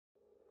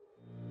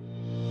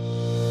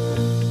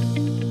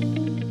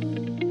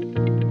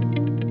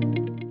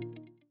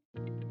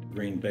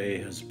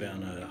has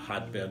been a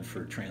hotbed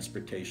for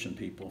transportation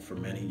people for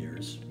many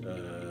years.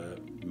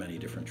 Many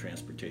different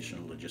transportation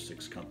and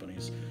logistics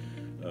companies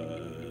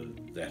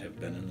that have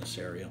been in this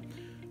area.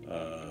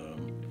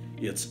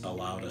 It's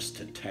allowed us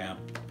to tap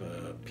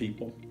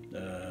people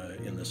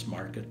in this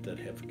market that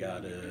have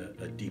got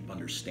a deep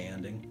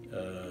understanding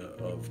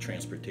of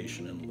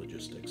transportation and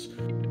logistics.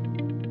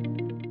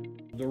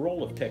 The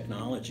role of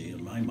technology,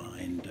 in my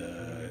mind,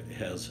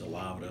 has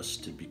allowed us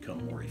to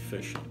become more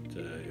efficient.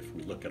 If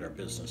we look at our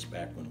business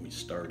back when we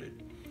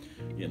started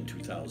in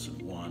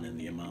 2001 and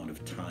the amount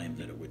of time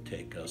that it would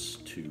take us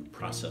to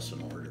process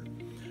an order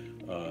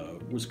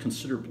was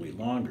considerably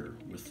longer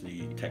with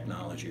the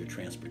technology of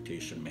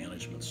transportation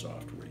management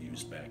software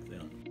used back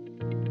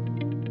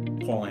then.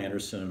 Paul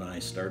Anderson and I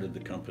started the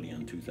company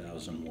in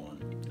 2001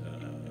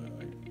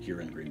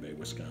 here in Green Bay,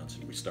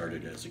 Wisconsin. We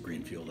started as a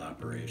greenfield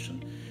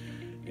operation,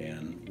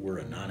 and we're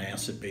a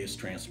non-asset-based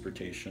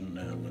transportation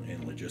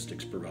and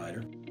logistics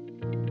provider.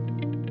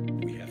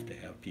 We have to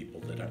have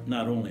people that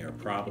not only are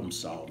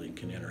problem-solving,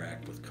 can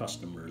interact with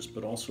customers,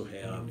 but also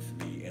have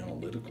the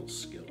analytical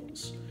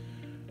skills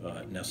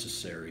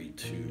necessary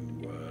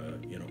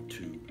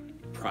to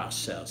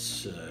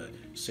process,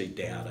 say,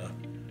 data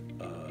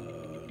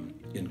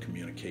in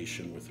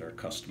communication with our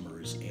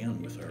customers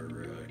and with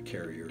our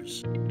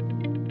carriers.